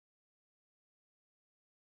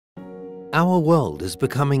Our world is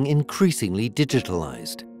becoming increasingly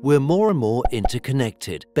digitalized. We're more and more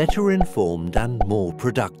interconnected, better informed and more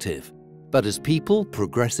productive. But as people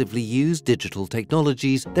progressively use digital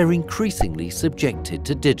technologies, they're increasingly subjected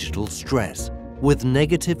to digital stress, with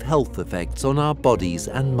negative health effects on our bodies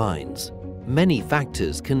and minds. Many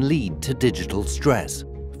factors can lead to digital stress.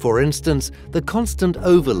 For instance, the constant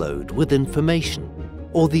overload with information,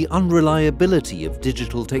 or the unreliability of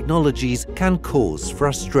digital technologies can cause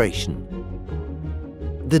frustration.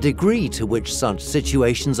 The degree to which such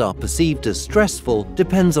situations are perceived as stressful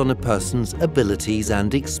depends on a person's abilities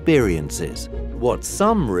and experiences. What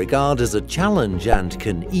some regard as a challenge and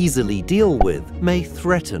can easily deal with may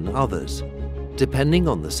threaten others. Depending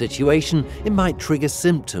on the situation, it might trigger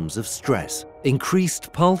symptoms of stress,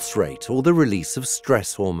 increased pulse rate, or the release of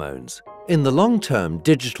stress hormones. In the long term,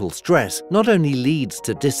 digital stress not only leads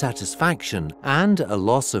to dissatisfaction and a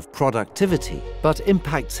loss of productivity, but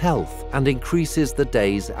impacts health and increases the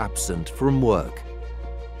days absent from work.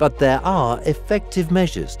 But there are effective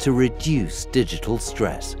measures to reduce digital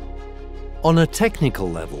stress. On a technical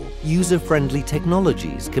level, user-friendly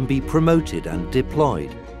technologies can be promoted and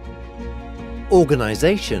deployed.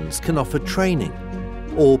 Organizations can offer training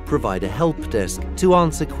or provide a help desk to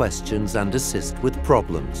answer questions and assist with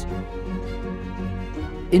problems.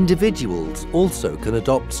 Individuals also can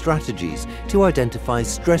adopt strategies to identify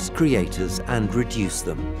stress creators and reduce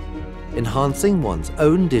them. Enhancing one's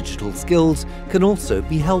own digital skills can also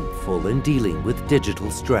be helpful in dealing with digital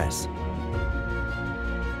stress.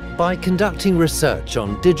 By conducting research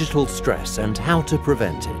on digital stress and how to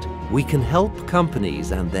prevent it, we can help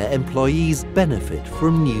companies and their employees benefit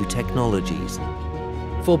from new technologies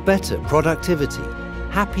for better productivity,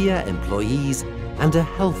 happier employees, and a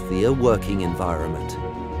healthier working environment.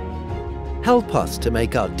 Help us to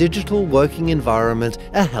make our digital working environment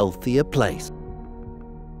a healthier place.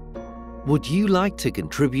 Would you like to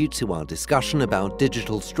contribute to our discussion about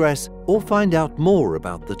digital stress or find out more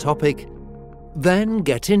about the topic? Then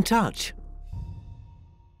get in touch